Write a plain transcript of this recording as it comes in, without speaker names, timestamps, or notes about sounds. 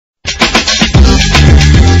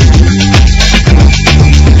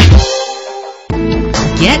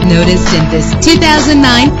noticed in this 2009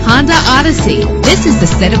 Honda Odyssey. This is the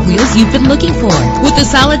set of wheels you've been looking for, with a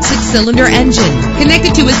solid 6-cylinder engine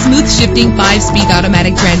connected to a smooth shifting 5-speed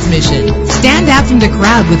automatic transmission. Stand out from the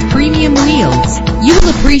crowd with premium wheels. You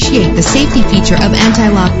will appreciate the safety feature of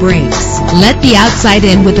anti-lock brakes. Let the outside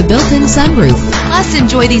in with a built-in sunroof. Plus,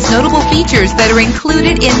 enjoy these notable features that are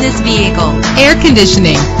included in this vehicle: air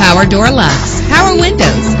conditioning, power door locks, power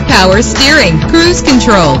windows, power steering, cruise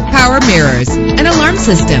control, power mirrors, an alarm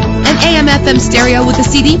system, an AM/FM stereo with a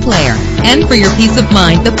CD player. And for your peace of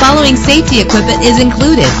mind, the following safety equipment is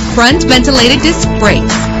included: front ventilated disc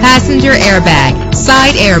brakes, passenger airbag,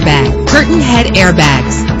 side airbag, curtain head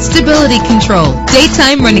airbags, stability control,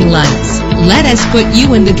 daytime running lights. Let us put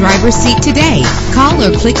you in the driver's seat today. Call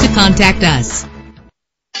or click to contact us.